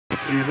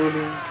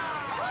Pre-rolling,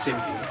 same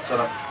thing.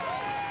 Shut up.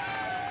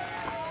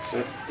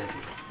 Sit.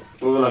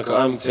 Moving like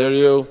I'm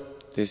Terio.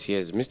 This here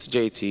is Mr.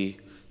 JT.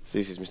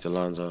 This is Mr.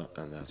 Lanza,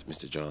 and that's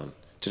Mr. John.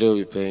 Today we'll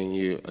be playing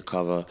you a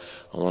cover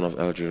on one of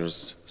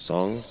Elgir's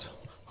songs.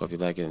 Hope you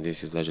like it. And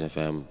this is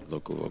LegendFM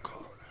Local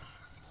Vocal.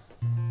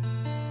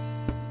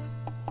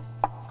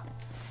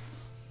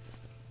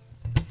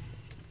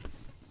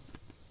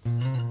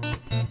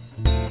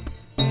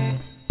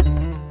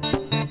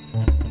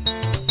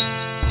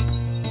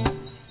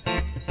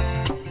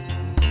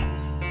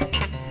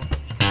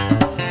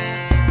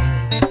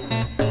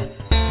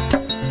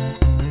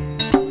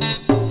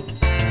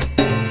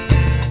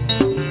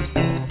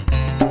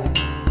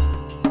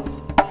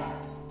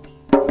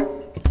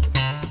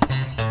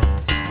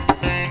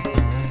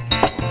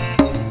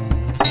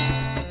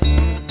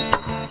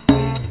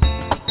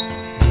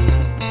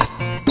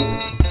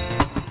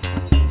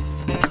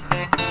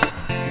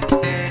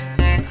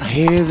 I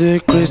hear the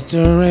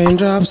crystal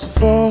raindrops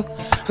fall,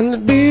 and the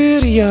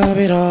beauty of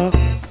it all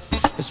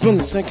is when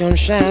the sun comes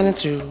shining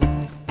through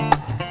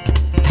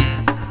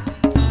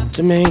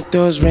to make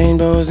those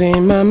rainbows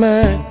in my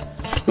mind.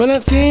 When I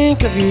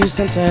think of you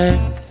sometime,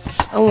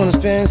 I wanna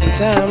spend some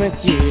time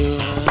with you.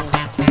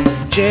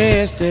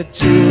 Just the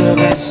two of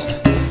us,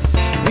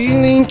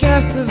 building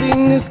castles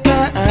in the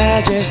sky.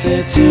 Just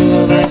the two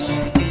of us,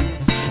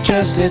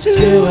 just the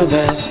two of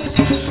us,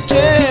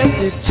 just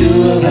the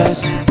two of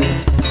us,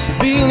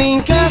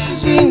 building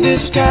castles in the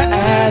sky.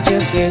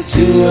 Just the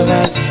two of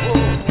us,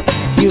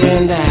 you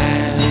and I.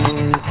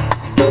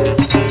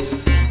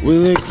 We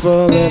look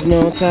for love,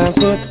 no time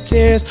for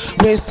tears,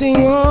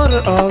 wasting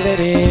water, all that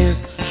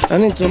is. I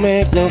need to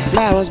make no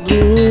flowers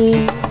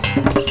bloom.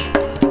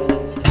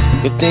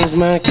 Good things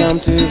might come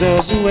to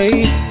those who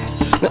wait,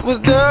 not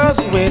with those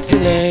who wait too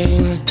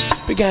late.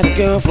 We gotta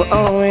go for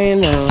all we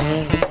know.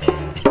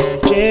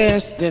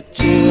 Just the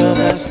two of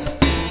us,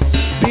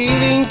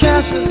 building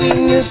castles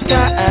in the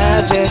sky.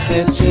 Just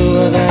the two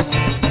of us,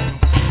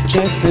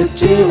 just the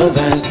two of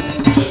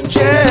us,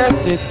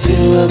 just the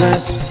two of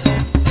us,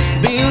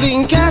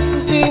 building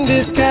castles in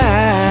the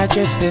sky.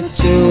 Just the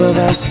two of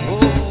us,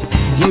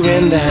 you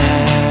and I.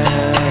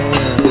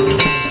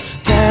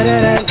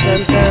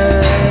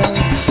 Ta-da-da-dun-dun,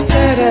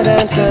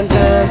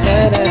 ta-da-da-dun-dun,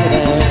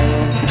 ta-da-da-dun,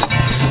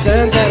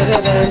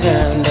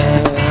 ta-da-da-dun-dun,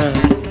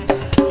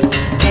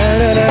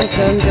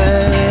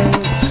 ta-da-da-dun-dun,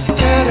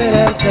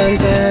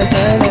 ta-da-da-dun-dun,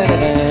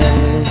 ta-da-da-dun,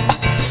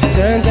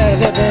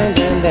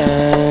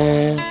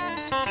 ta-da-da-dun-dun.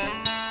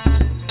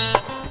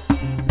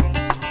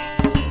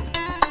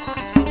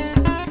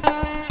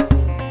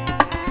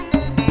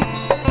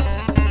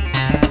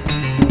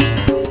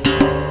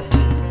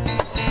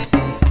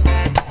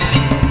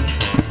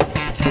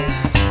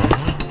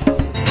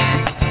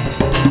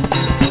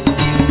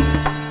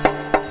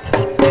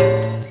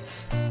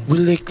 We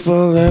look for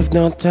love,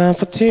 no time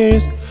for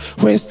tears,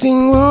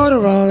 wasting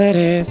water, all it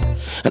is,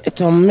 and it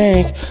don't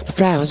make the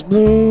flowers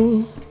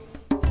bloom.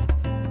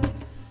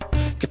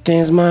 Good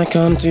things might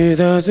come to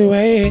those who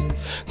wait,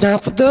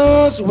 not for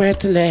those who wait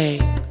too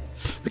late.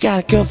 We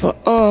gotta go for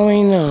all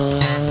we know.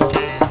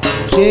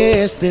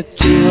 Just the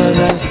two of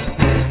us,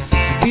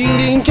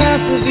 building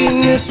castles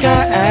in the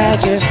sky.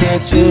 Just the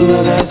two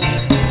of us,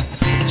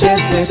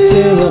 just the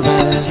two of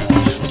us,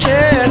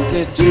 just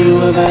the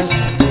two of us,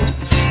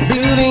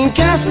 building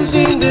castles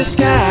in the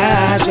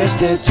sky. Just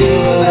the two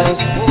of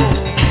us,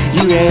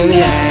 you and I.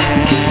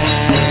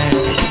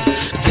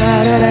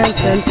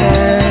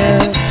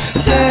 Ta-da-da-dun-dun,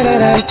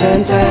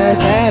 ta-da-da-dun-dun,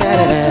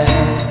 ta-da-da-dun,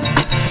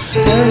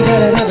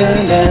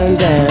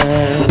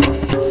 dun-da-da-da-dun-dun-dun,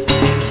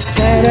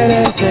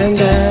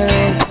 ta-da-da-dun-dun,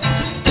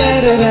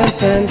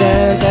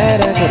 ta-da-da-dun-dun,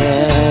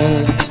 ta-da-da-dun,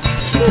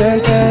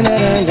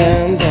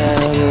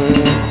 dun-dun-da-dun-dun-dun,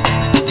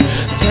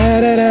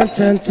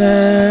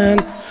 ta-da-da-dun-dun,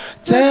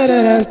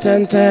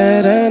 ta-da-dun-dun,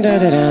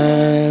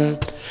 ta-da-da-dun,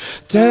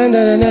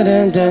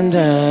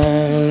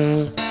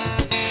 dun-da-da-dun-dun-dun,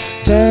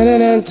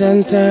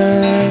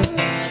 ta-da-dun-dun-dun,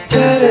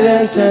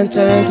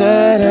 ta-da-dun-dun-dun,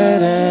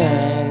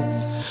 ta-da-dun,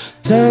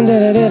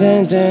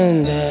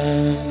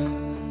 dun-da-da-dun-dun-dun.